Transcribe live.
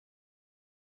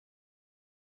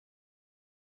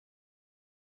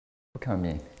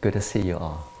Coming. Good to see you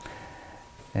all.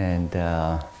 And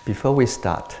before we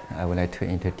start, I would like to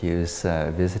introduce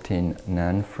a visiting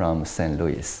nun from St.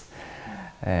 Louis.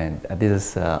 And this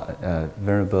is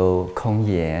Venerable Kong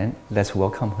Yan. Let's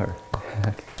welcome her.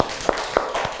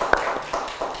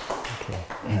 Okay.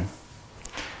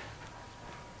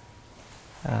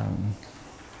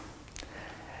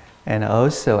 And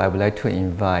also, I would like to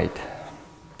invite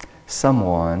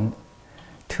someone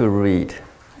to read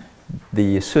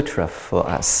the sutra for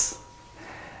us.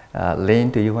 Lynn,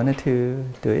 do you want to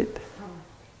do it?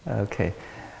 Okay.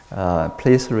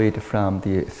 Please read from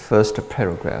the first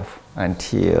paragraph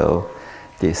until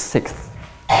the sixth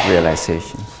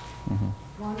realization. Mm-hmm.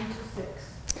 1 to 6.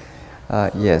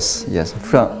 Yes.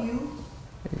 Review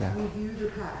the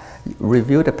past.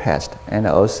 Review the past and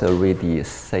also read the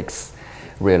sixth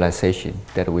realization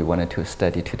that we wanted to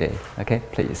study today. Okay,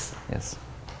 please. Yes.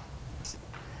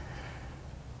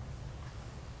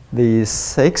 The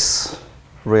sixth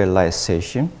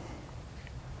realization,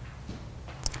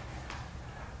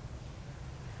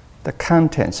 the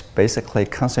contents basically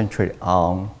concentrate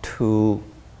on two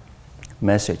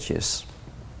messages.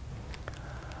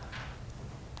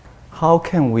 How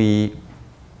can we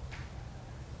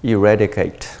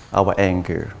eradicate our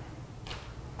anger?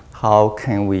 How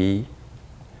can we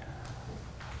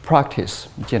practice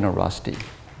generosity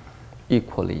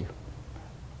equally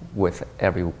with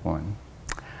everyone?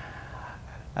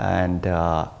 And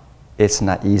it's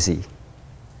not easy,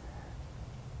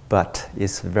 but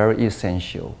it's very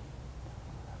essential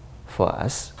for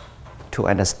us to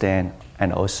understand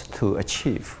and also to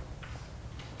achieve.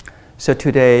 So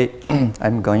today,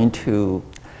 I'm going to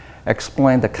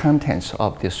explain the contents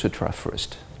of this sutra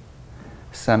first.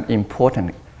 Some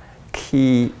important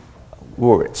key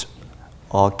words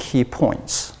or key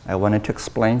points I wanted to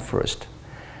explain first.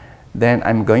 Then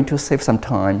I'm going to save some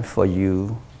time for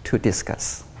you to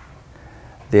discuss.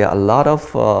 There are a lot of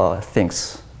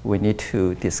things we need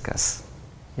to discuss,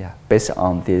 based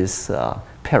on this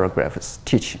paragraph's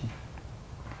teaching.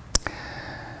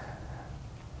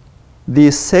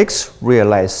 The sixth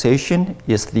realization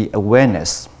is the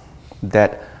awareness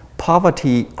that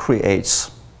poverty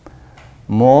creates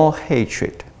more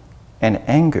hatred and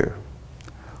anger,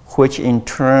 which in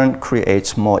turn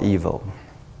creates more evil.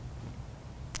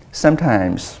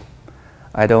 Sometimes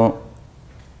I don't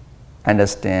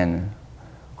understand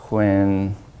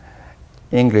when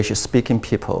English-speaking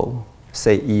people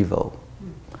say evil.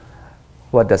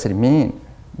 What does it mean?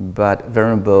 But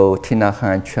Venerable Tina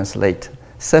Han translates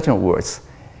certain words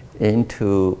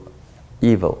into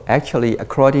evil. Actually,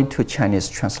 according to Chinese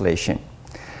translation,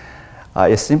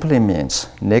 it simply means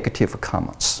negative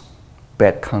comments,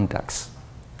 bad conducts.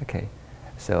 Okay,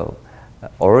 so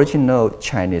original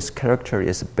Chinese character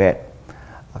is bad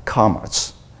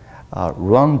comments.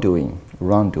 Wrongdoing.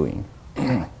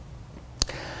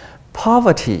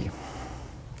 Poverty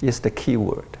is the key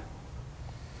word.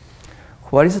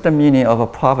 What is the meaning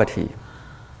of poverty?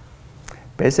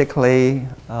 Basically,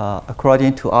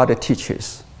 according to other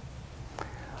teachers,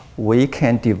 we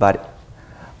can divide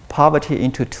poverty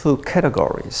into two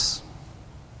categories.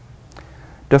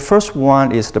 The first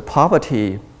one is the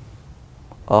poverty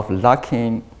of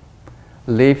lacking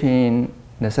living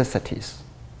necessities.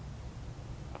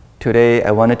 Today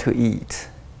I wanted to eat,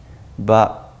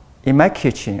 but in my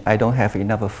kitchen I don't have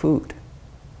enough food.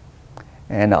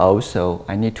 And also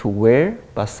I need to wear,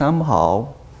 but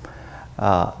somehow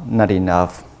not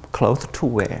enough clothes to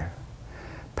wear.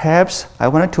 Perhaps I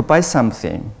wanted to buy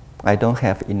something, I don't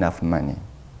have enough money.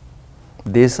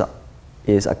 This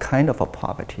is a kind of a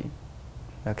poverty,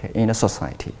 okay, in a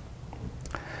society.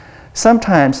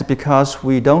 Sometimes because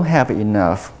we don't have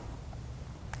enough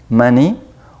money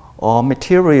or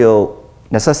material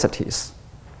necessities,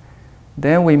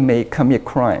 then we may commit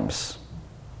crimes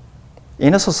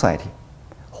in a society.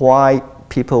 Why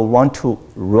people want to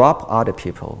rob other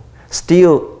people,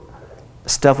 steal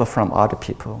stuff from other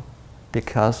people?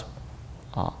 Because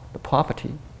of the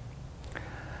poverty.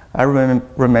 I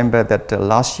remember that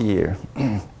last year,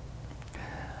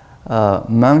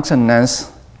 monks and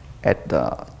nuns at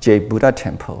the Jade Buddha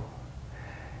temple,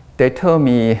 they told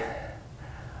me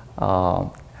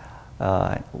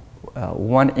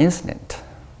one incident.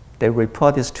 They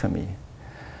report this to me.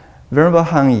 Venerable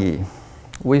Hang Yi,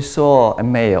 we saw a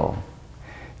male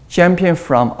jumping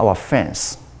from our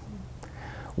fence,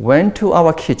 went to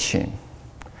our kitchen,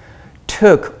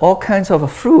 took all kinds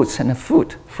of fruits and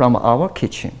food from our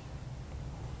kitchen.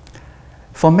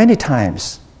 For many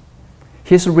times,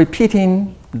 he's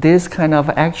repeating this kind of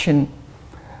action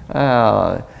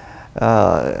in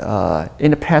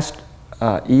the past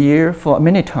year for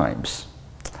many times.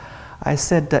 I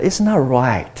said, it's not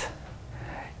right.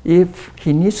 If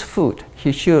he needs food,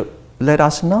 he should let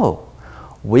us know.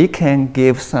 We can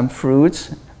give some food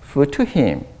to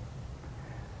him.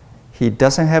 He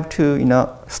doesn't have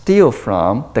to, steal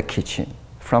from the kitchen,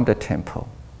 from the temple.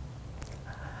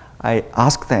 I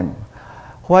asked them,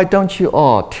 why don't you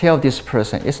all tell this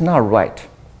person it's not right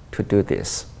to do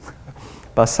this?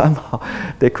 But somehow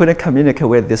they couldn't communicate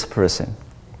with this person.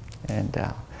 And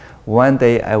one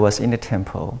day I was in the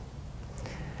temple.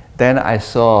 Then I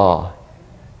saw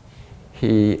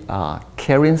he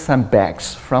carrying some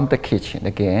bags from the kitchen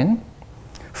again,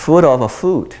 full of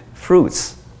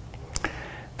fruits.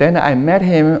 Then I met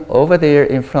him over there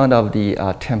in front of the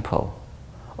temple.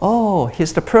 Oh,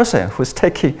 he's the person who's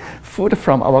taking food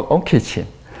from our own kitchen.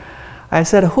 I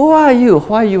said, who are you?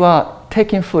 Why you are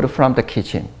taking food from the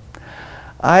kitchen?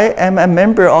 I am a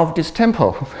member of this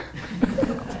temple.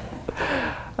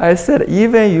 I said,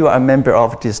 even you are a member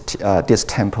of this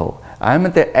temple. I'm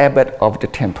the abbot of the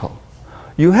temple.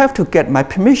 You have to get my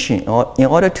permission in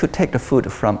order to take the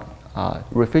food from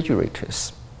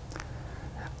refrigerators.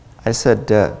 I said,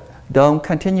 don't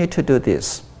continue to do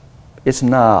this. It's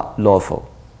not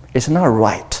lawful. It's not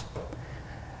right.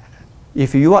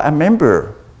 If you are a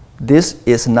member, this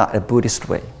is not a Buddhist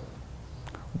way.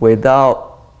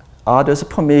 Without others'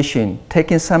 permission,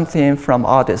 taking something from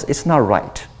others, it's not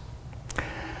right.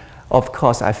 Of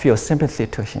course, I feel sympathy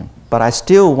to him, but I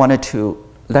still wanted to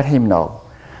let him know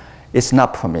it's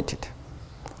not permitted.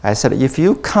 I said, if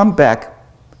you come back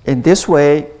in this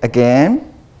way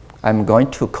again, I'm going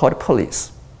to call the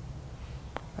police.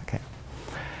 Okay.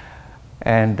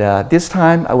 And this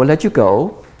time I will let you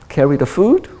go, carry the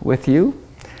food with you.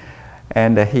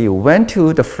 And he went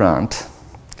to the front,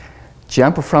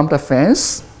 jumped from the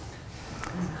fence,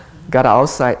 got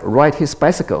outside, ride his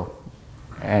bicycle,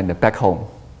 and back home.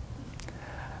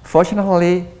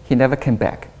 Fortunately, he never came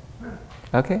back.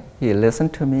 Okay, he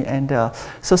listened to me, and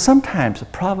so sometimes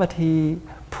poverty,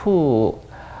 poor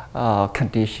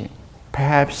condition,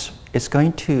 perhaps it's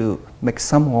going to make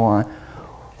someone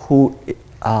who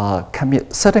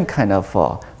commit certain kind of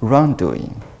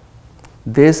wrongdoing.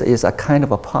 This is a kind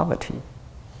of a poverty.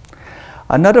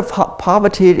 Another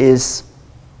poverty is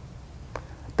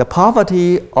the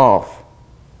poverty of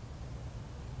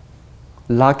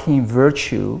lacking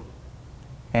virtue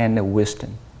and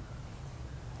wisdom.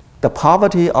 The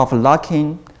poverty of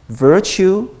lacking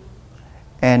virtue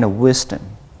and wisdom.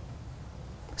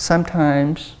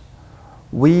 Sometimes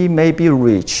we may be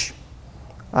rich.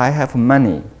 I have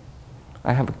money.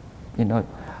 I have,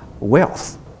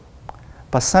 wealth.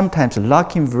 But sometimes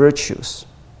lacking virtues,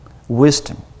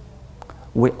 wisdom,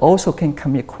 we also can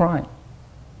commit crime.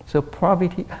 So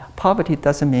poverty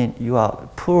doesn't mean you are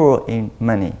poor in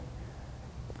money,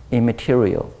 in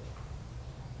material.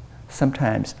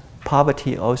 Sometimes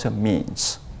poverty also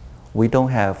means we don't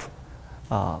have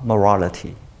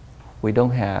morality. We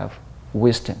don't have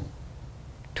wisdom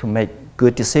to make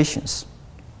good decisions.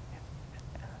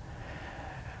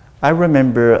 I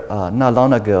remember not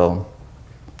long ago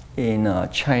in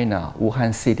China,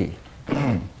 Wuhan city,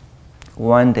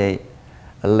 one day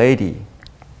a lady,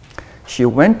 she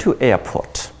went to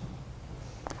airport.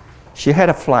 She had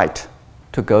a flight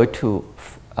to go to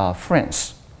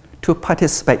France to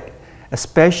participate a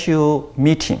special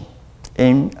meeting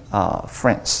in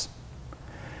France.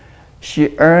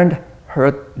 She earned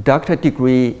her doctorate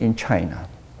degree in China.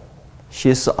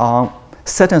 She's on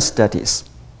certain studies.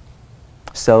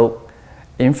 So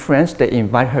in France, they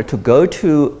invite her to go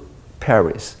to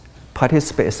Paris,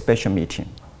 participate in a special meeting.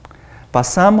 But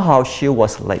somehow she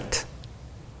was late.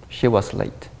 She was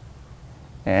late.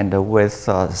 And with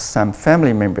some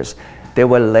family members, they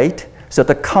were late. So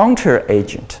the counter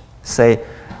agent say,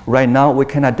 right now we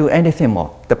cannot do anything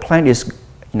more. The plane is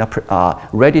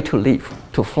ready to leave,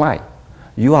 to fly.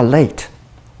 You are late.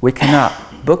 We cannot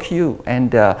book you,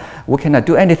 and we cannot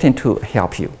do anything to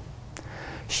help you.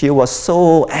 She was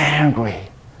so angry,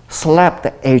 slapped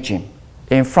the agent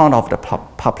in front of the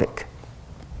public.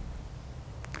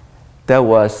 There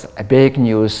was a big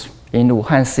news in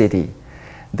Wuhan city.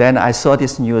 Then I saw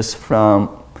this news from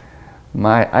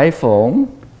my iPhone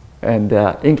and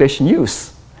English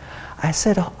news. I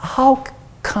said, how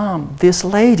come this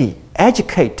lady,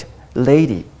 educated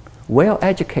lady,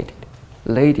 well-educated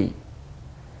lady,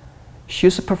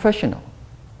 she's a professional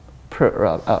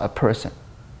person,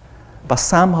 but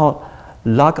somehow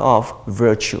lack of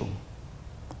virtue,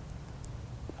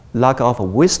 lack of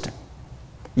wisdom.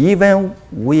 Even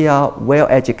we are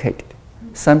well-educated,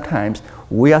 sometimes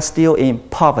we are still in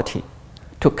poverty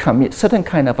to commit certain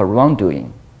kind of a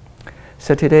wrongdoing.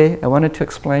 So today I wanted to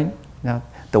explain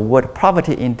the word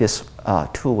poverty in these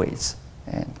two ways.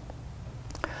 And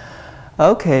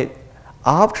okay,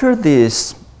 after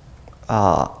these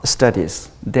studies,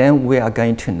 then we are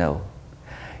going to know,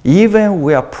 even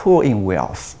we are poor in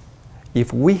wealth,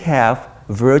 if we have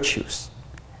virtues,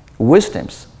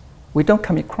 wisdoms, we don't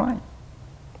commit crime.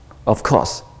 Of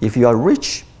course, if you are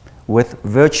rich with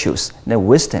virtues and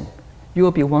wisdom, you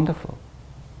will be wonderful.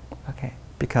 Okay,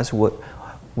 because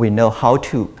we know how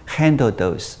to handle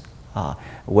those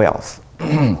wealth.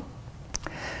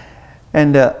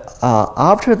 And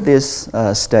after this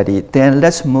study, then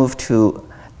let's move to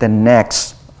the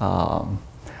next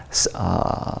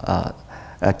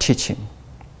teaching.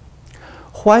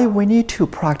 Why we need to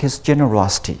practice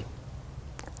generosity?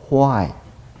 Why?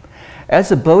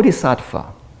 As a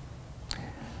bodhisattva,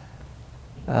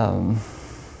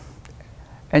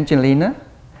 Angelina,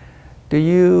 do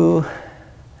you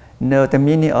know the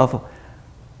meaning of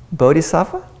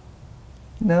bodhisattva?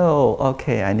 No,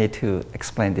 okay, I need to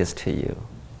explain this to you.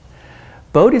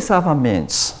 Bodhisattva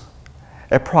means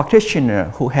a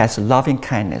practitioner who has loving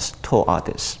kindness toward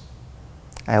others.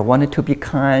 I wanted to be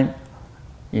kind,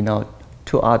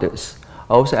 to others.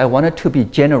 Also, I wanted to be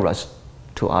generous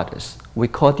to others. We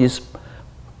call this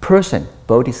person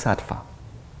bodhisattva.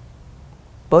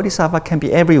 Bodhisattva can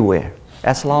be everywhere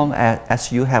as long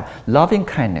as you have loving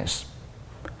kindness.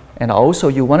 And also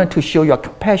you wanted to show your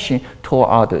compassion toward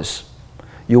others.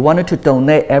 You wanted to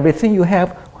donate everything you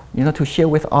have, to share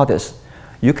with others.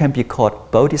 You can be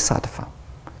called bodhisattva.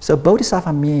 So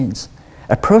bodhisattva means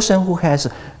a person who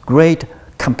has great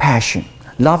compassion,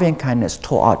 loving kindness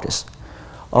toward others,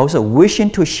 also wishing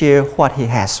to share what he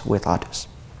has with others.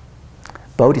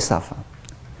 Bodhisattva.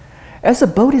 As a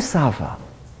bodhisattva,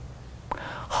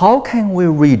 how can we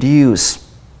reduce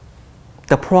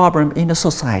the problem in the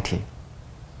society?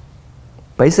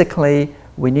 Basically,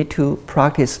 we need to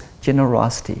practice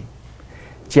generosity.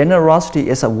 Generosity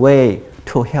is a way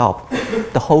to help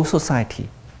the whole society,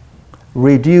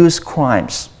 reduce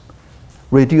crimes,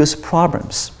 reduce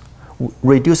problems,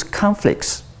 reduce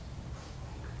conflicts.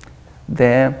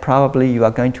 Then probably you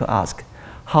are going to ask,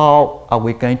 how are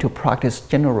we going to practice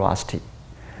generosity?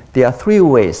 There are three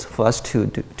ways for us to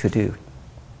do.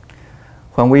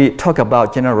 When we talk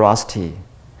about generosity,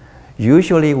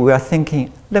 usually we are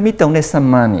thinking, let me donate some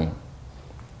money.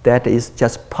 That is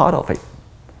just part of it,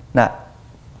 not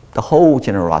the whole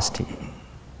generosity.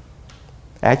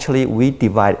 Actually, we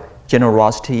divide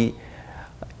generosity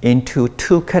into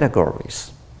two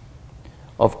categories.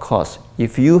 Of course,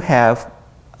 if you have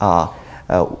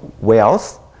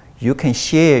wealth, you can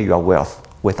share your wealth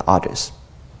with others,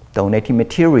 donating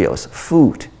materials,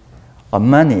 food, or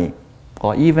money,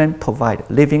 or even provide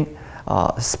living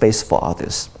space for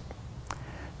others.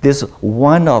 This is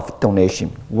one of donation,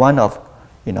 one of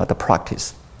the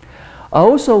practice.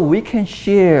 Also, we can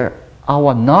share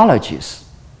our knowledges,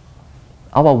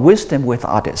 our wisdom with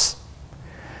others.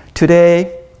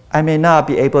 Today, I may not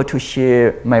be able to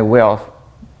share my wealth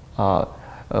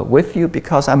with you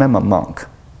because I'm a monk.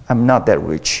 I'm not that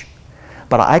rich.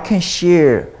 But I can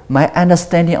share my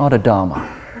understanding of the Dharma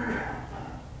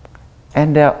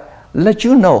and let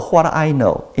you know what I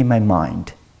know in my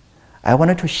mind. I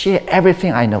wanted to share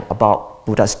everything I know about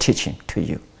Buddha's teaching to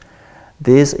you.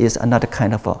 This is another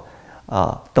kind of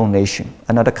donation,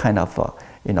 another kind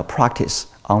of practice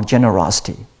on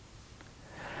generosity.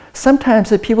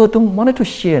 Sometimes people don't want to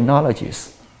share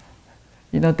knowledges.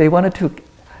 They wanted to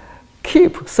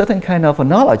keep certain kind of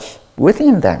knowledge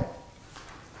within them.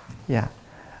 Yeah,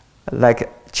 like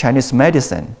Chinese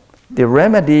medicine. The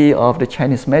remedy of the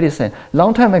Chinese medicine,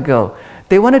 long time ago,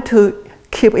 they wanted to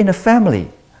keep in the family,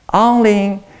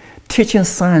 only teaching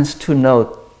science to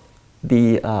know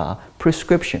the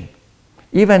prescription,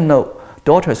 even though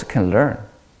daughters can learn.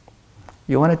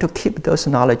 You wanted to keep those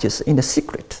knowledges in the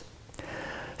secret.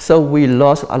 So we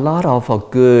lost a lot of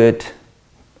good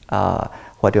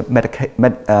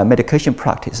medication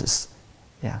practices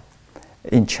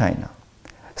in China.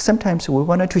 Sometimes we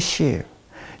wanted to share.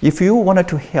 If you wanted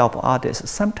to help others,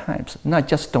 sometimes not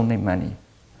just donate money,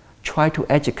 try to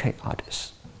educate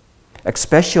others.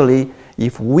 Especially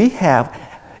if we have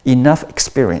enough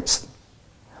experience,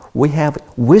 we have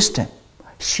wisdom,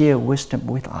 share wisdom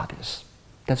with others.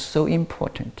 That's so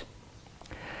important.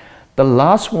 The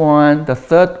last one, the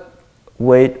third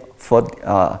way for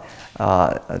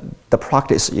the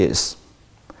practice is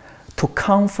to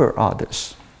comfort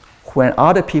others. When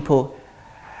other people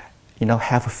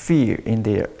have fear in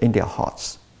their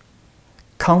hearts,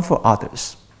 comfort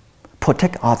others,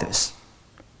 protect others,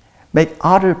 make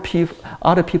other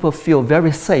people feel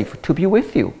very safe to be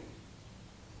with you.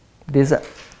 There's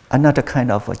another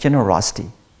kind of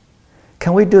generosity.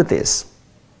 Can we do this?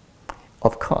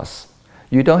 Of course.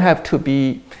 You don't have to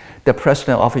be the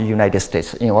President of the United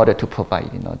States in order to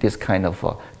provide this kind of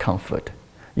comfort.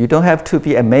 You don't have to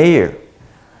be a mayor.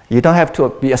 You don't have to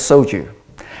be a soldier.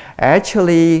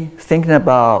 Actually, thinking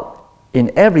about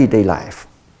in everyday life,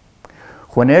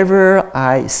 whenever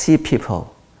I see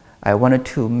people, I wanted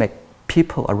to make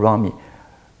people around me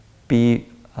be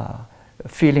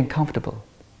feeling comfortable.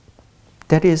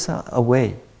 That is a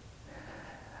way.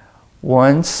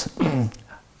 Once,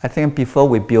 I think before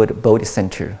we built Bodhi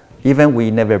Center, even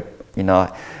we never,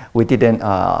 we didn't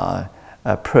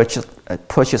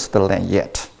purchase the land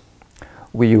yet.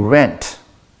 We rent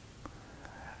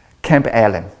Camp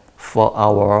Allen for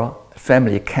our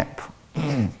family camp.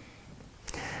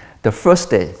 The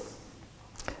first day,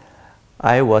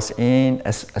 I was in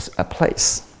a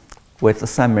place with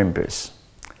some members.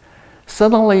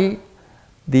 Suddenly,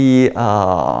 the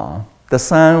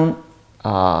sun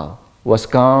was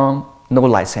gone, no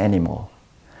lights anymore.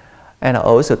 And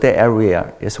also the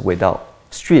area is without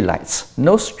street lights,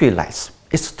 no street lights.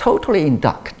 It's totally in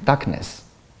darkness.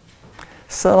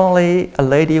 Suddenly, a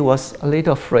lady was a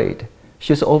little afraid.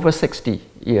 She's over 60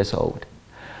 years old.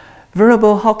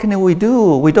 Venerable, how can we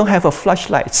do? We don't have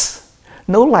flashlights,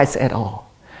 no lights at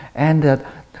all. And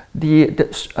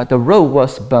the road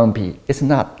was bumpy. It's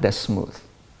not that smooth.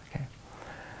 Okay.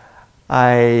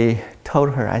 I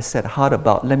told her, I said, how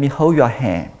about let me hold your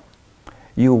hand.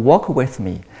 You walk with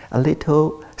me a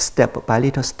little step by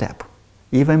little step.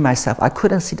 Even myself, I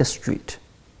couldn't see the street.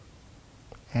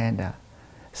 And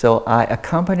so I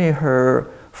accompanied her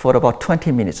for about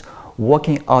 20 minutes,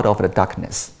 walking out of the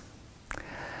darkness.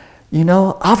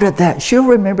 After that, she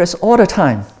remembers all the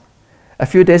time. A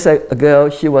few days ago,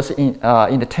 she was in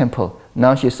the temple.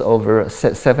 Now she's over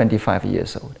 75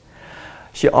 years old.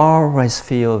 She always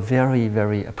feels very,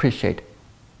 very appreciated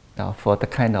for the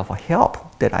kind of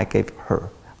help that I gave her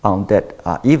on that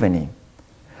evening.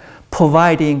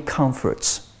 Providing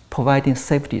comforts, providing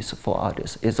safeties for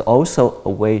others is also a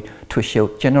way to show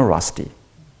generosity.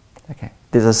 Okay.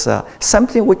 This is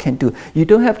something we can do. You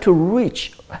don't have to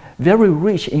very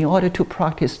rich in order to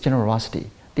practice generosity.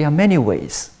 There are many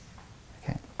ways.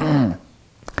 Okay.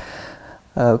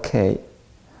 Okay.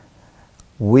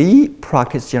 We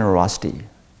practice generosity.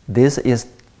 This is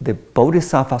the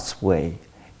Bodhisattva's way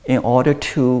in order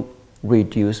to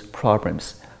reduce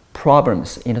problems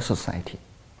in the society.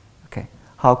 Okay.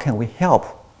 How can we help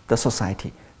the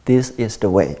society? This is the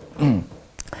way.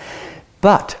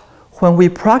 But when we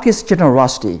practice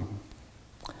generosity,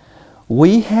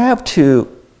 we have to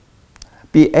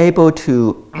be able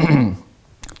to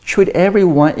treat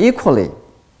everyone equally.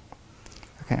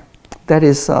 Okay. That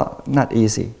is not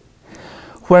easy.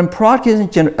 When practicing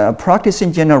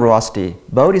generosity,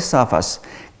 bodhisattvas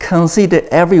consider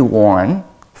everyone,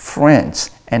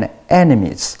 friends and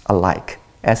enemies alike,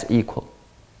 as equal.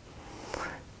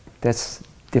 That's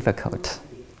difficult.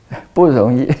 不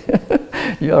容易.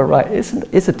 You are right.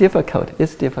 It's difficult.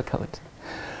 It's difficult.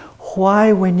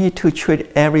 Why we need to treat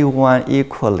everyone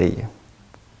equally?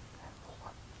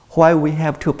 Why we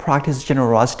have to practice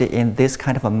generosity in this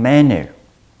kind of a manner?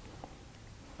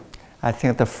 I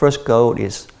think the first goal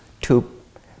is to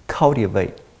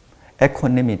cultivate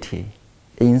equanimity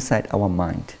inside our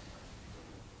mind.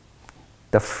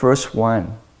 The first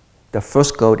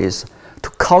goal is to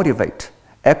cultivate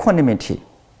equanimity.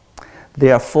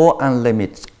 There are 4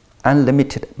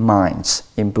 unlimited minds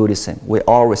in Buddhism. We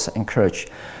always encourage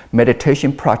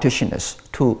meditation practitioners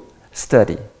to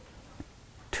study,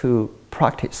 to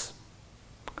practice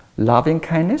loving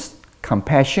kindness,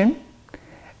 compassion,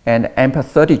 and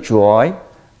empathetic joy.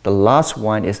 The last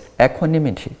one is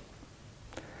equanimity.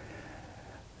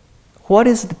 What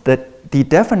is the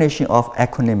definition of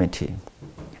equanimity?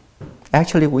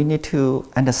 Actually, we need to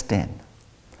understand.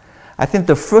 I think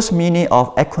the first meaning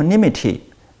of equanimity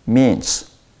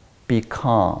means be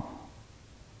calm.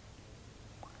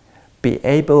 Be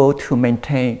able to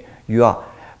maintain your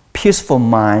peaceful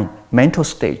mind, mental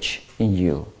state in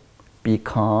you. Be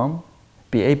calm.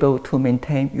 Be able to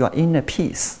maintain your inner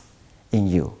peace in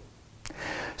you.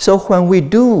 So when we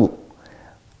do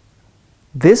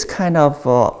this kind of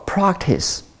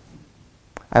practice,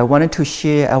 I wanted to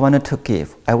share, I wanted to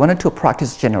give, I wanted to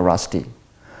practice generosity.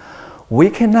 We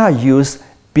cannot use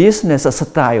business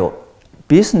style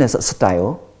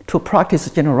to practice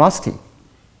generosity.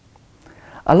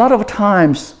 A lot of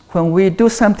times when we do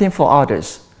something for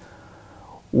others,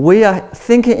 we are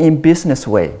thinking in business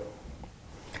way.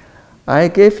 I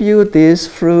gave you this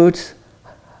fruit,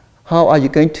 how are you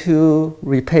going to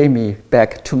repay me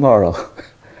back tomorrow?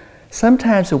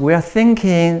 Sometimes we are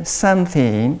thinking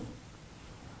something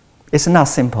is not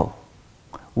simple.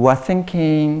 we're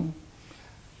thinking,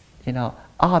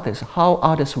 others, how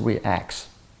others react.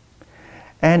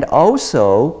 And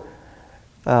also,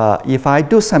 if I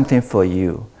do something for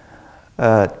you,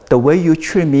 the way you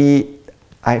treat me,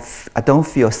 I don't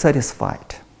feel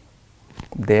satisfied.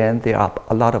 Then there are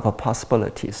a lot of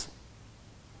possibilities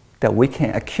that we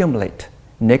can accumulate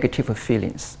negative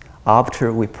feelings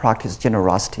after we practice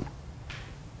generosity.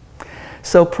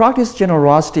 So practice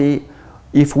generosity,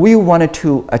 if we wanted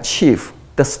to achieve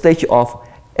the stage of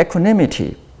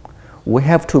equanimity, we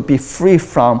have to be free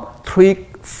from three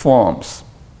forms,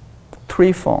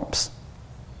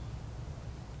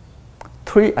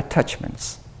 three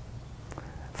attachments.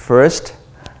 First,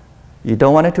 you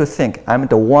don't want to think, I'm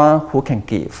the one who can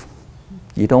give.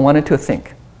 You don't want to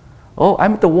think, oh,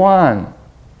 I'm the one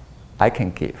I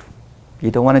can give.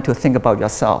 You don't want to think about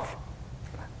yourself.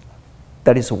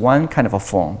 That is one kind of a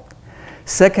form.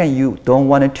 Second, you don't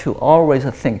want to always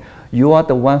think, you are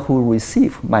the one who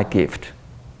received my gift.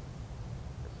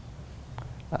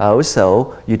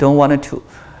 Also, you don't want to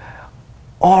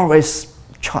always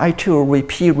try to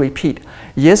repeat.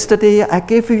 Yesterday, I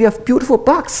gave you a beautiful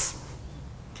box.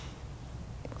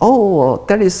 Oh,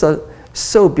 that is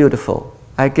so beautiful.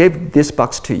 I gave this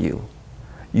box to you.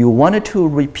 You wanted to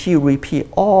repeat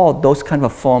all those kind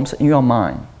of forms in your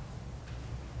mind.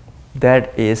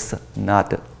 That is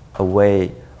not a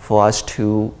way for us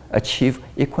to achieve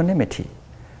equanimity.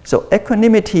 So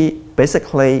equanimity,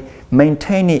 basically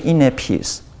maintaining inner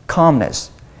peace,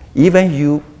 calmness, even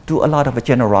you do a lot of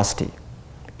generosity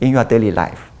in your daily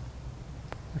life.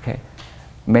 Okay?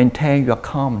 Maintain your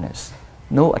calmness,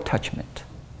 no attachment.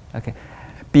 Okay?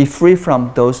 Be free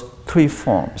from those three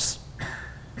forms.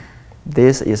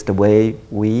 This is the way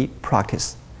we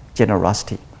practice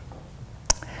generosity.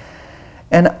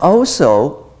 And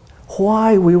also,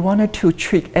 why we wanted to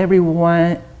treat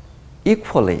everyone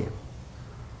equally.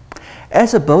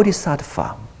 As a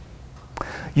bodhisattva,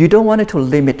 you don't want to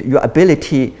limit your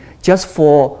ability just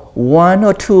for one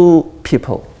or two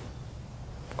people.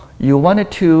 You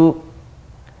wanted to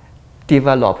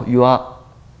develop your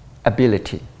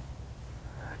ability,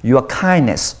 your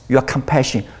kindness, your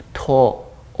compassion toward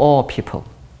all people.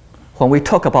 When we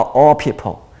talk about all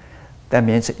people, that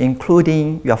means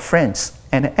including your friends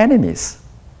and enemies.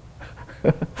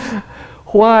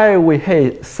 Why we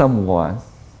hate someone?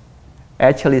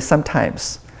 Actually,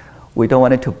 sometimes we don't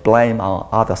want to blame our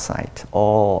other side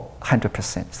or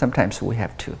 100%. Sometimes we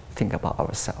have to think about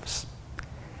ourselves.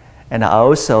 And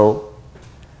also,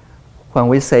 when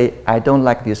we say, I don't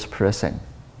like this person,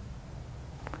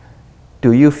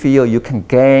 do you feel you can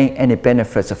gain any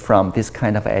benefits from this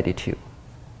kind of attitude?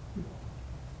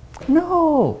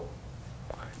 No.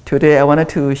 Today I wanted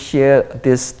to share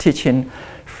this teaching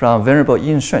from Venerable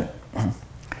Yin Shun.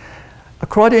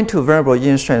 According to Venerable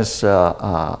Yin Shun's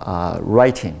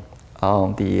writing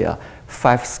on the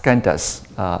 5 skandhas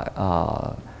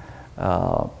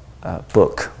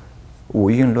book, Wu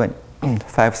Yun Lun,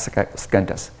 5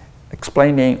 skandhas,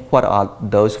 explaining what are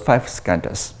those 5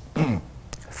 skandhas,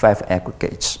 5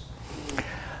 aggregates.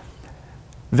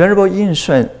 Venerable Yin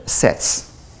Shun says,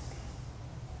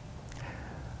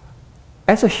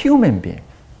 as a human being,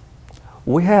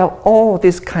 we have all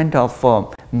this kind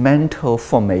of mental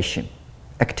formation,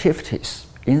 activities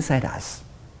inside us.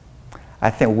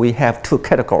 I think we have 2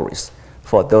 categories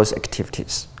for those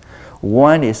activities.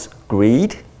 One is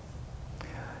greed,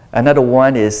 another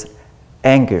one is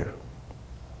anger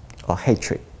or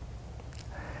hatred.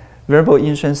 Venerable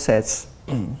Yin Shun says,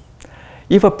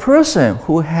 if a person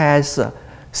who has a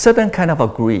certain kind of a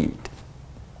greed,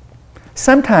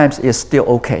 sometimes it's still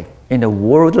okay in a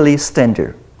worldly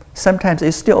standard. Sometimes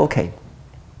it's still okay.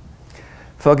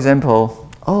 For example,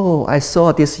 oh, I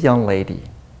saw this young lady.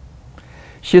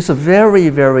 She's very,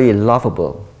 very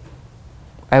lovable.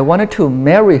 I wanted to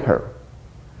marry her.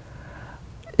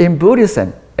 In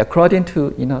Buddhism, according to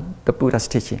the Buddha's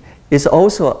teaching, it's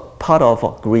also part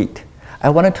of greed. I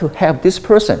wanted to have this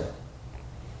person.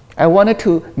 I wanted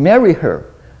to marry her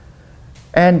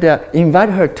and invite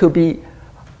her to be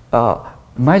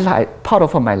my life, part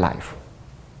of my life.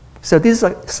 So this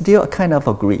is still a kind of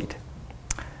a greed.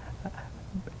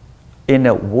 In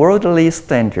a worldly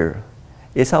standard,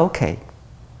 it's okay.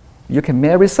 You can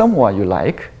marry someone you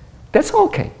like, that's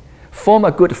okay. Form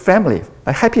a good family,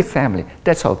 a happy family,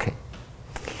 that's okay.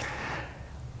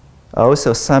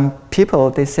 Also, some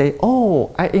people, they say,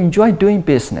 oh, I enjoy doing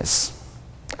business.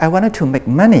 I wanted to make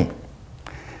money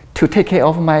to take care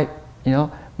of my,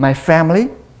 my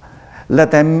family, let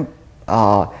them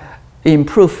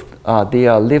improve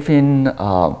their living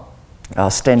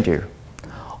standard.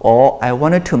 Or I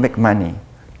wanted to make money,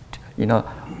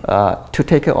 to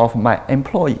take care of my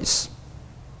employees.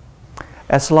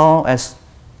 As long as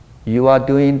you are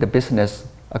doing the business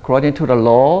according to the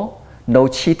law, no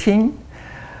cheating,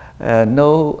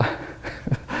 no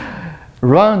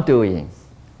wrongdoing.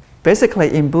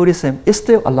 Basically, in Buddhism, it's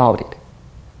still allowed it.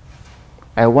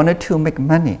 I wanted to make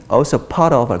money, also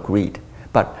part of a greed,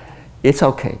 but it's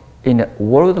okay. In a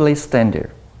worldly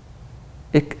standard,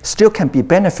 it still can be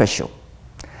beneficial.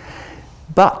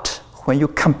 But when you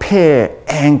compare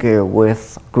anger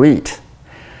with greed,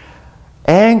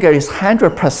 anger is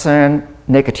 100%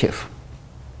 negative.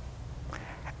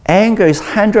 Anger is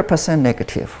 100%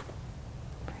 negative.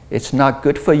 It's not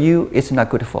good for you, it's not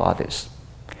good for others.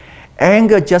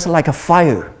 Anger just like a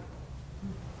fire.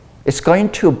 It's going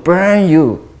to burn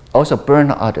you, also burn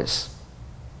others.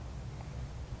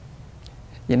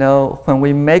 You know, when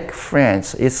we make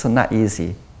friends, it's not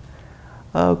easy.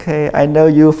 Okay, I know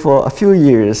you for a few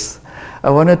years. I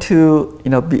wanted to,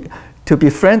 be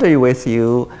friendly with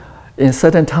you in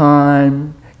certain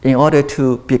time in order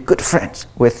to be good friends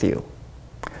with you.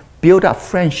 Build up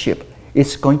friendship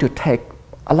is going to take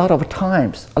a lot of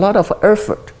times, a lot of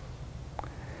effort.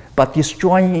 But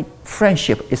destroying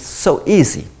friendship is so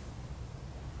easy.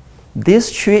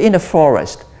 This tree in the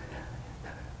forest,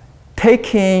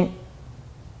 taking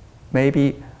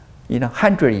maybe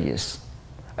 100 years,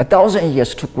 1,000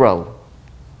 years to grow.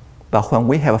 But when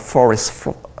we have a forest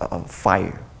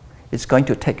fire, it's going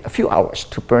to take a few hours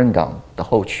to burn down the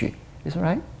whole tree. Is that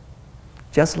right?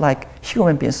 Just like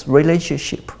human beings'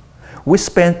 relationship. We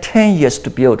spend 10 years to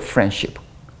build friendship.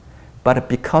 But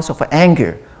because of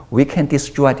anger, we can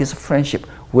destroy this friendship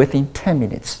within 10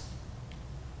 minutes.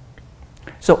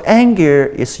 So anger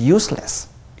is useless.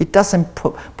 It doesn't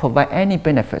provide any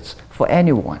benefits for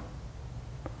anyone.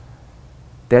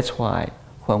 That's why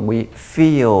when we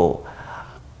feel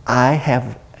I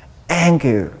have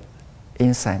anger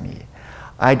inside me,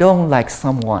 I don't like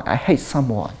someone, I hate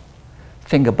someone,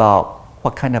 think about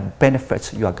what kind of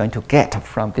benefits you are going to get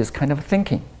from this kind of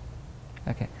thinking.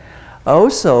 Okay.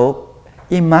 Also,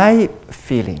 in my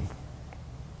feeling,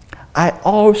 I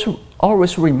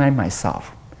always remind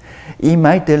myself, in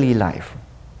my daily life,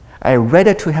 I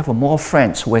rather to have more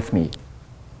friends with me,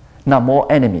 not more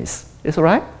enemies. Is that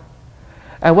right?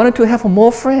 I wanted to have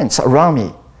more friends around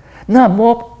me, not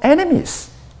more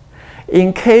enemies.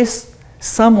 In case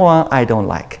someone I don't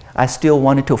like, I still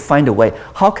wanted to find a way.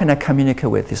 How can I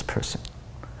communicate with this person?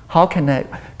 How can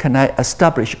I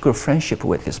establish good friendship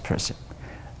with this person?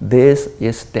 This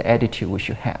is the attitude we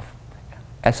should have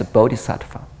as a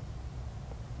bodhisattva.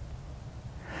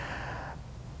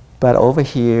 But over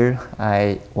here,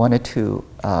 I wanted to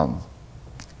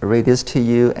read this to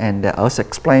you and also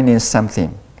explaining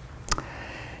something.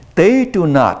 They do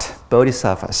not,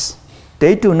 bodhisattvas,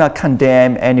 they do not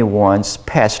condemn anyone's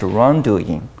past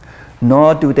wrongdoing,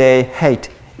 nor do they hate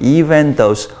even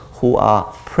those who are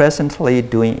presently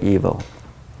doing evil.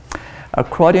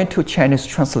 According to Chinese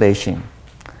translation,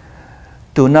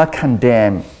 do not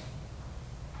condemn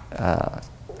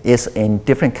is in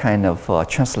different kind of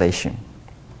translation.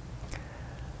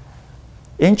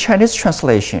 In Chinese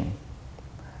translation,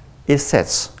 it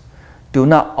says, do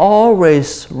not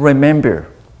always remember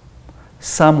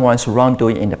someone's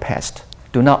wrongdoing in the past.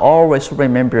 Do not always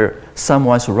remember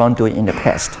someone's wrongdoing in the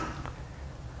past.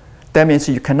 That means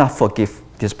you cannot forgive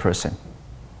this person.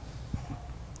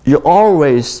 You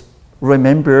always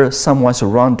remember someone's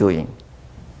wrongdoing.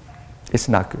 It's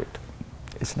not good.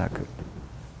 It's not good.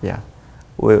 Yeah,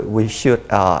 we should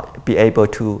be able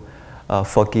to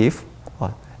forgive,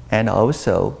 and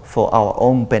also for our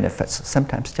own benefits.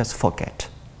 Sometimes just forget.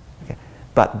 Okay.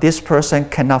 But this person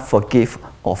cannot forgive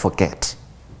or forget.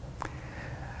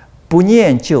 不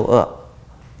念旧恶,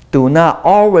 do not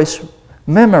always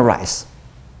memorize.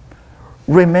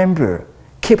 Remember,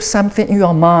 keep something in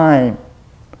your mind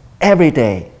every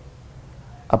day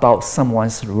about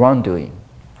someone's wrongdoing.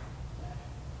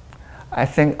 I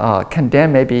think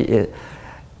condemn maybe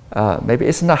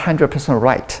it's not 100%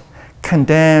 right.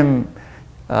 Condemn,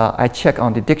 I check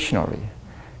on the dictionary.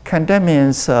 Condemn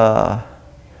means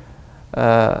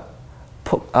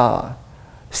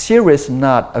seriously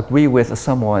not agree with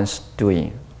someone's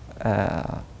doing.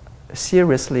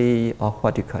 Seriously, or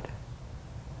what do you call it?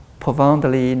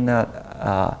 Profoundly not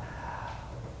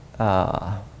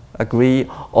agree,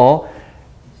 or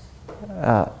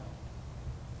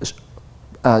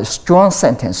a strong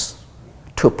sentence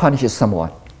to punish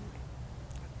someone.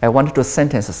 I wanted to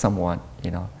sentence someone,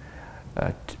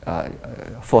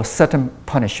 for certain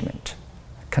punishment,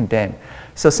 condemn.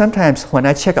 So sometimes when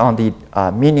I check on the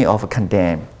meaning of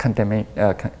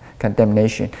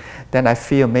condemnation, then I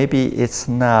feel maybe it's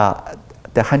not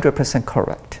the 100%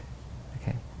 correct.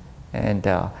 Okay, and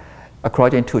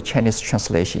according to Chinese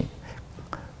translation,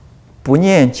 不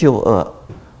念旧恶，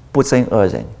不憎恶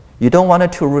人. You don't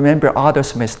want to remember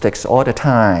others' mistakes all the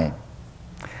time.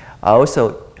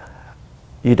 Also,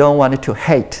 you don't want to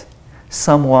hate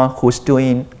someone who's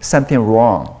doing something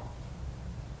wrong.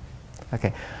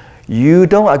 Okay, you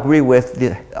don't agree with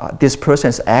this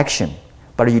person's action,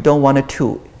 but you don't want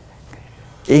to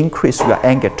increase your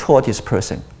anger toward this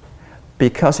person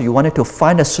because you wanted to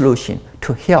find a solution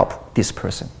to help this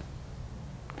person.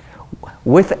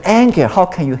 With anger, how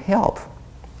can you help?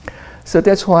 So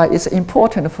that's why it's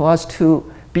important for us to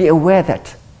be aware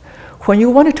that when you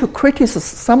wanted to criticize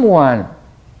someone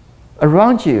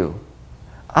around you,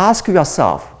 ask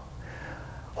yourself,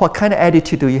 what kind of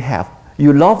attitude do you have?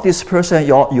 You love this person,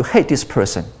 you hate this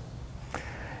person.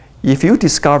 If you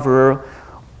discover,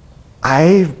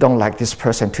 I don't like this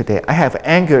person today, I have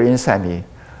anger inside me,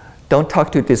 don't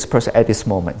talk to this person at this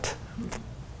moment.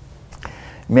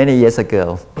 Many years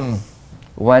ago,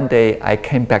 one day I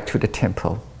came back to the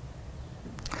temple.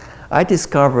 I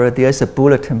discovered there's a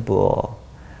bulletin board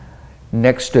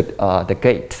next to the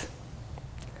gate.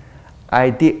 I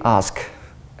did ask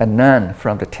a nun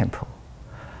from the temple,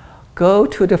 go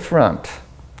to the front,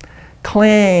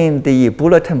 clean the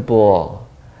bulletin board.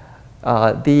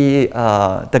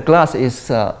 The glass is,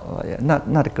 not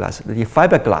the glass, the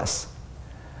fiberglass,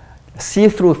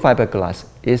 see-through fiberglass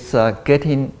is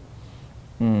getting,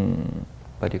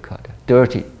 what do you call it,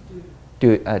 dirty.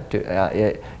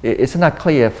 It's not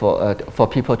clear for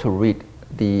people to read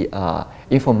the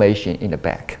information in the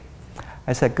back.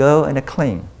 I said, go and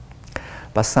clean.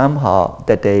 But somehow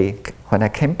that day when I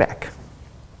came back,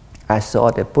 I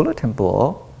saw the bulletin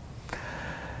board.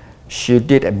 She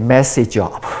did a messy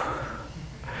job.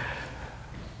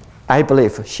 I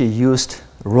believe she used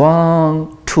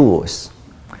wrong tools,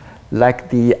 like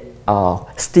the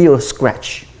steel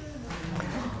scratch.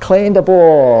 Clean the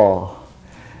board.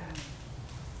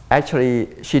 Actually,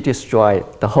 she destroyed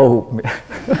the whole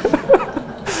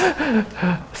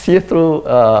see-through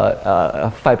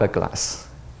fiberglass,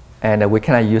 and we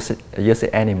cannot use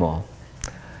it anymore.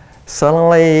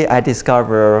 Suddenly, I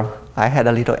discovered I had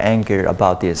a little anger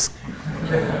about this.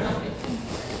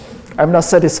 I'm not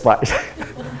satisfied.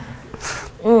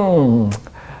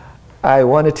 I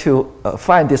wanted to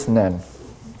find this nun,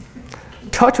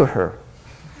 talk to her,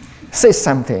 say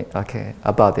something, okay,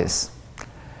 about this.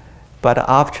 But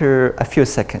after a few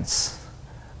seconds,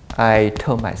 I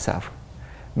told myself,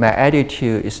 my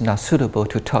attitude is not suitable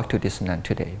to talk to this nun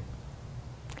today.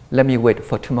 Let me wait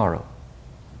for tomorrow,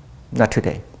 not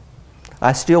today.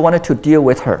 I still wanted to deal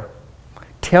with her.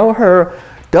 Tell her,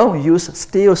 don't use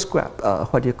steel scrap,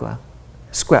 what do you call it?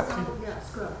 Scrap. Yeah,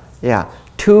 scrap. Yeah,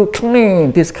 to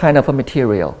clean this kind of a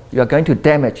material. You are going to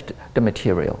damage the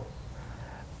material.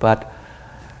 But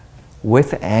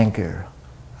with anger,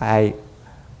 I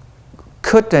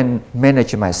couldn't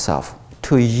manage myself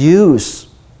to use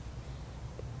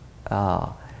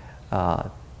the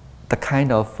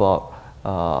kind of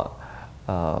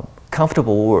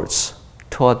comfortable words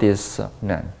toward this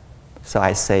nun. So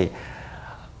I say,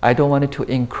 I don't want it to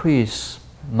increase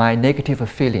my negative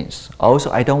feelings. Also,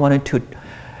 I don't want it to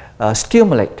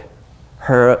stimulate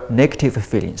her negative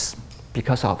feelings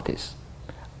because of this.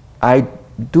 I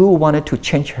do want it to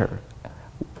change her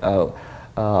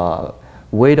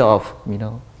way of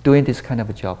doing this kind of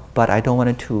a job, but I don't want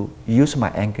it to use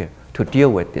my anger to deal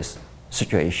with this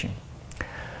situation.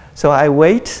 So I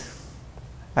wait.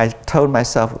 I told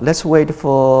myself, let's wait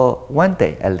for one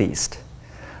day at least.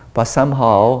 But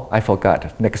somehow I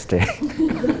forgot next day.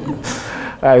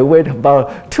 I wait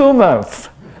about 2 months.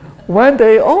 One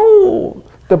day, oh,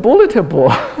 the bulletin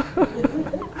board.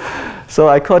 So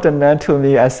I called the nun to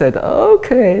me. I said,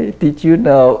 okay, did you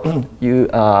know you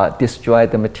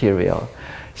destroyed the material?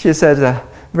 She said,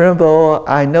 Venerable,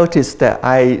 I noticed that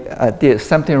I did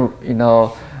something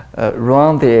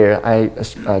wrong there. I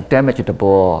damaged the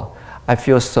ball. I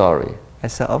feel sorry. I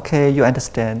said, okay, you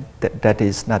understand that that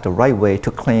is not the right way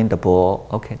to clean the ball.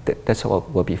 Okay, that's all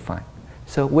will be fine.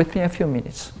 So within a few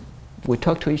minutes, we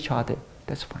talk to each other.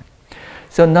 That's fine.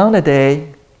 So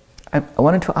nowadays, I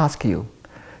wanted to ask you,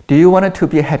 do you want to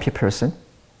be a happy person?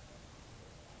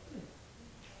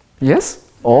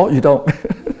 Yes? Or you don't?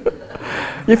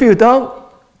 If you don't,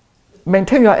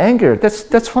 maintain your anger.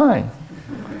 That's fine.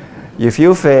 If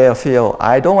you feel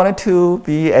I don't want to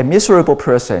be a miserable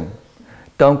person,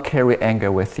 don't carry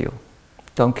anger with you.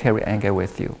 Don't carry anger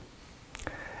with you.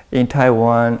 In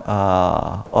Taiwan,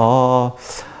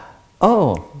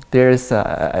 there's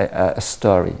a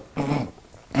story.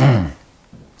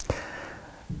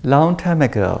 Long time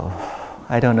ago,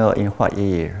 I don't know in what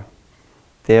year,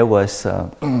 there was a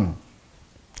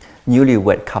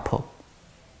newlywed couple.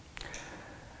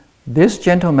 This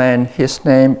gentleman, his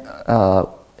name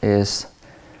is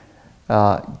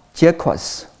Jacques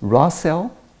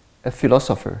Roussel, a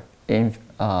philosopher in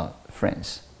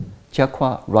France.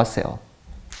 Jacques Roussel.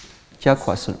 Jacques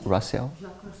Roussel.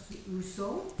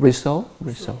 Rousseau?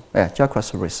 Yeah, Jacques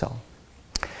Rousseau.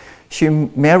 She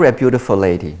married a beautiful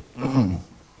lady.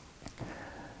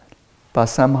 But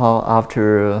somehow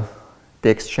after the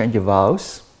exchange of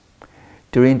vows,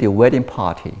 during the wedding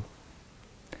party,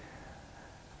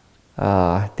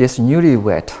 this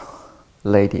newlywed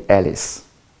lady, Alice,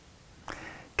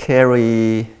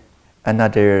 carried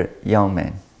another young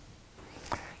man.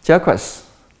 Jacques,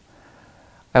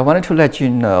 I wanted to let you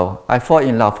know I fall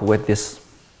in love with this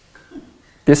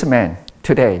man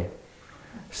today.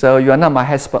 So you are not my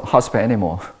husband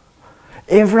anymore.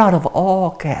 In front of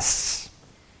all guests.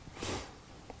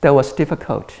 That was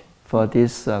difficult for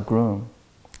this groom.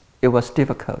 It was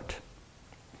difficult.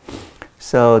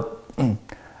 So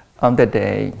on that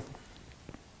day,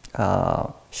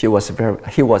 he was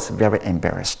very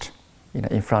embarrassed,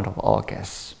 in front of all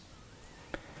guests.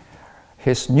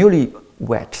 His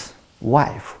newlywed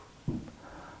wife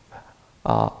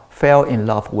fell in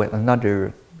love with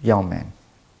another young man.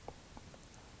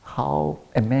 How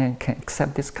a man can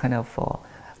accept this kind of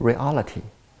reality?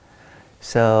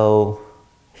 So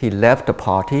he left the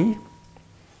party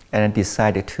and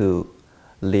decided to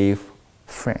leave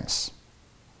France.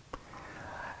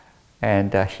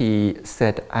 And he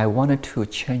said, I wanted to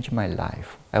change my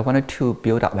life. I wanted to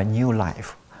build up a new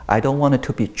life. I don't want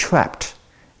to be trapped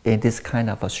in this kind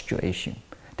of a situation,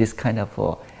 this kind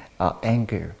of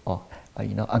anger or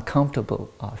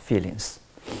uncomfortable feelings.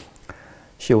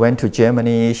 She went to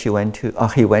Germany. He went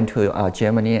to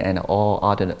Germany and all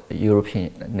other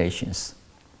European nations.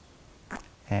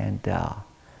 And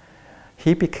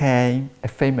he became a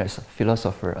famous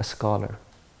philosopher, a scholar.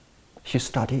 He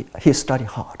studied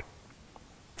hard.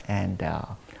 And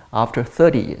after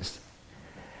 30 years,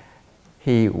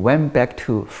 he went back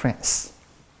to France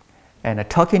and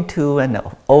talking to an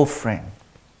old friend.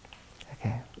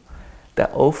 Okay.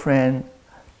 The old friend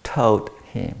told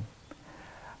him,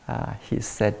 he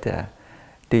said,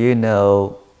 do you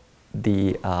know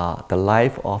the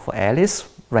life of Alice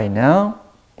right now?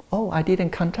 Oh, I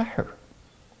didn't contact her.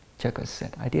 Jacques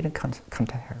said, I didn't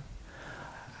contact her.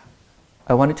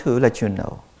 I wanted to let you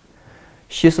know.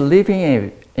 She's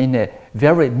living in a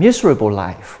very miserable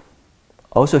life.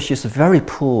 Also, she's very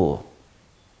poor.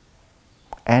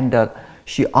 And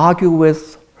she argues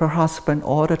with her husband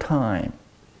all the time.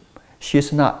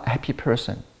 She's not a happy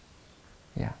person.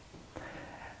 Yeah.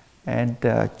 And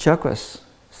Jacques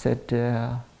said,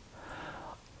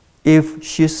 if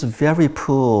she's very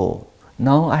poor,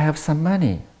 now I have some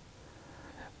money.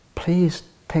 Please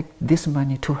take this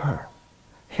money to her.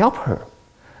 Help her.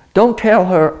 Don't tell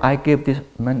her I give this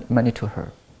money to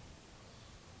her.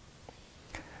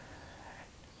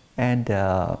 And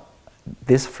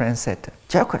this friend said,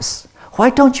 Jacques, why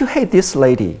don't you hate this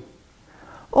lady?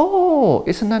 Oh,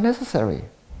 it's not necessary.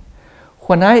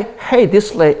 When I hate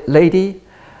this lady,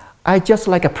 I just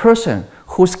like a person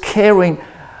who's carrying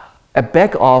a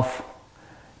bag of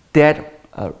dead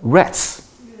rats.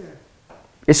 Yeah.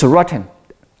 It's rotten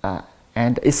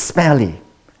and it's smelly.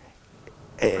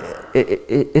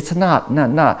 It's not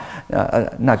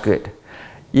good.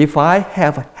 If I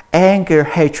have anger,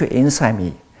 hatred inside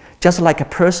me, just like a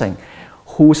person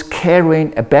who's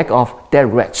carrying a bag of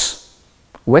dead rats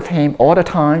with him all the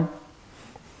time,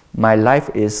 my life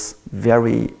is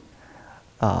very,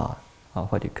 what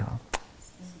do you call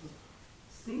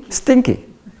it? Stinky.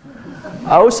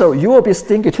 Also, you will be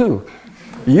stinky too.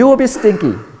 You will be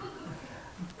stinky.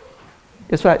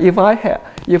 It's right. If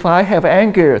I have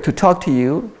anger to talk to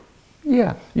you,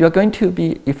 yeah, you're going to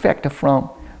be affected from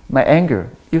my anger.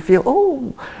 You feel,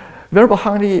 oh, verbal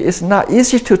harmony is not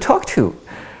easy to talk to,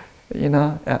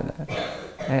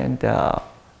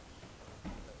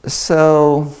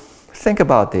 so think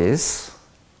about this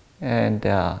and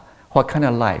what kind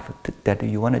of life that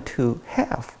you wanted to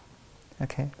have.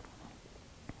 Okay.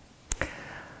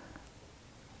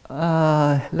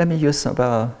 Let me use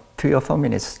about 3 or 4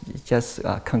 minutes just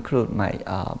conclude my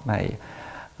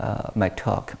my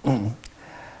talk.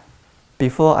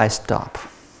 Before I stop,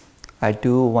 I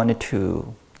do want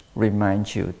to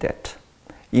remind you that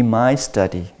in my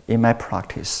study, in my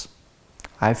practice,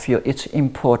 I feel it's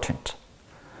important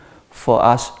for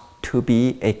us to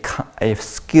be a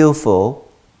skillful,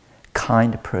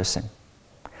 kind person.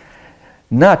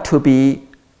 Not to be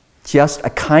just a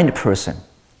kind person.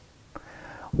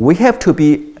 We have to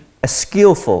be a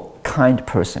skillful, kind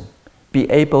person, be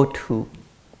able to,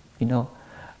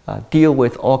 deal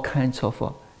with all kinds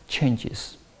of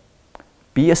changes.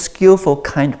 Be a skillful,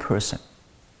 kind person.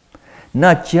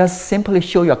 Not just simply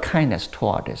show your kindness to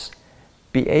others.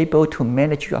 Be able to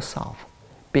manage yourself.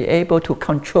 Be able to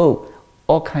control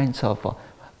all kinds of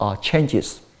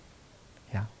changes.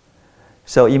 Yeah.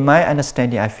 So in my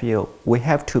understanding, I feel we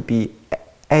have to be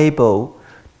able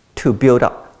to build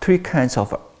up 3 kinds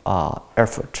of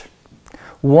effort.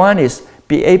 One is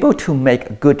be able to make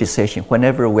a good decision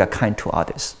whenever we are kind to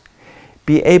others.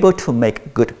 Be able to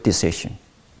make good decision,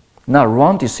 not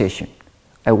wrong decision.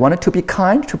 I wanted to be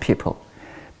kind to people,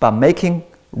 but making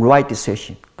right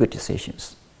decision, good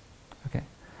decisions. Okay.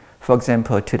 For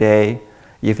example, today,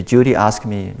 if Judy asked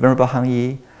me, Venerable Hang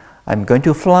Yi, I'm going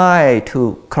to fly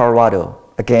to Colorado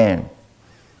again.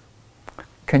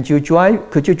 Could you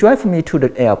drive me to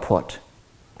the airport?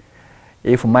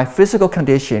 If my physical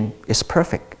condition is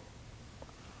perfect,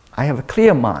 I have a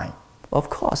clear mind, of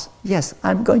course, yes,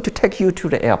 I'm going to take you to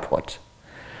the airport.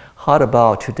 How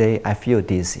about today I feel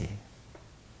dizzy?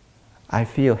 I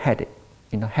feel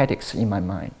headaches in my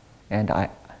mind, and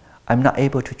I'm not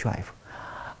able to drive.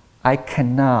 I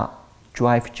cannot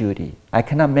drive Judy. I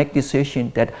cannot make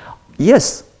decision that,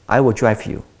 yes, I will drive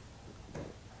you.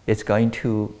 It's going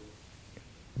to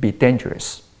be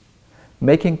dangerous.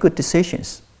 Making good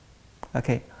decisions,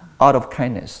 okay, out of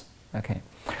kindness, okay.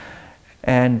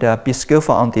 And be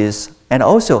skillful on this, and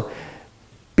also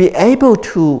be able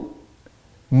to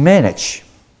manage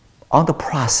on the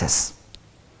process.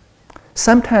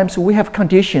 Sometimes we have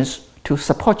conditions to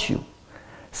support you.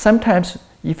 Sometimes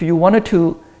if you wanted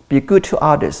to be good to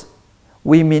others,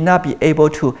 we may not be able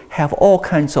to have all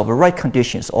kinds of right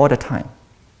conditions all the time.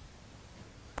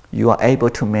 You are able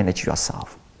to manage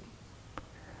yourself.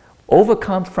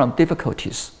 Overcome from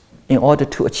difficulties in order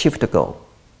to achieve the goal.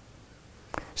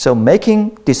 So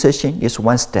making decision is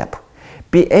one step.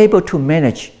 Be able to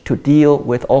manage to deal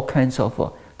with all kinds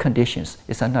of conditions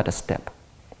is another step.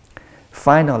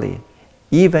 Finally,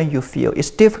 even you feel it's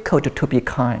difficult to be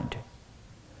kind,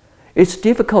 it's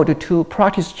difficult to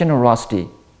practice generosity,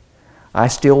 I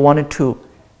still wanted to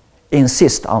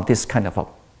insist on this kind of a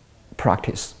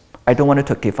practice. I don't want it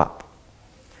to give up.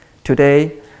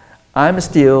 Today, I'm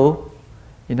still,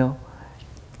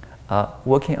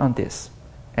 working on this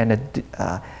and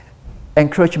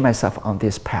encourage myself on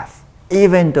this path.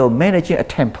 Even though managing a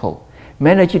temple,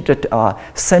 managing the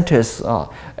center's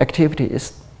activity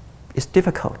is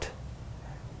difficult.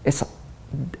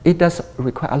 It does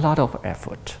require a lot of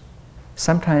effort.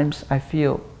 Sometimes I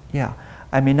feel,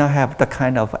 I may not have the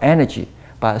kind of energy,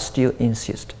 but I still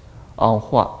insist on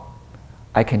what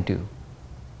I can do.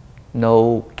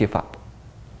 No give up.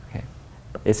 Okay.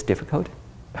 It's difficult.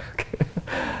 Okay.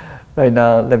 Right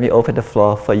now, let me open the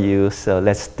floor for you. So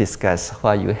let's discuss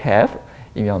what you have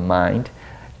in your mind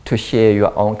to share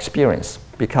your own experience.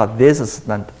 Because this is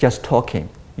not just talking.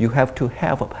 You have to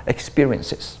have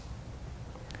experiences.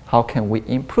 How can we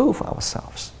improve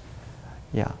ourselves?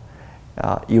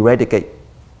 Eradicate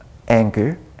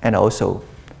anger and also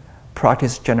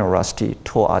practice generosity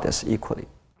toward others equally.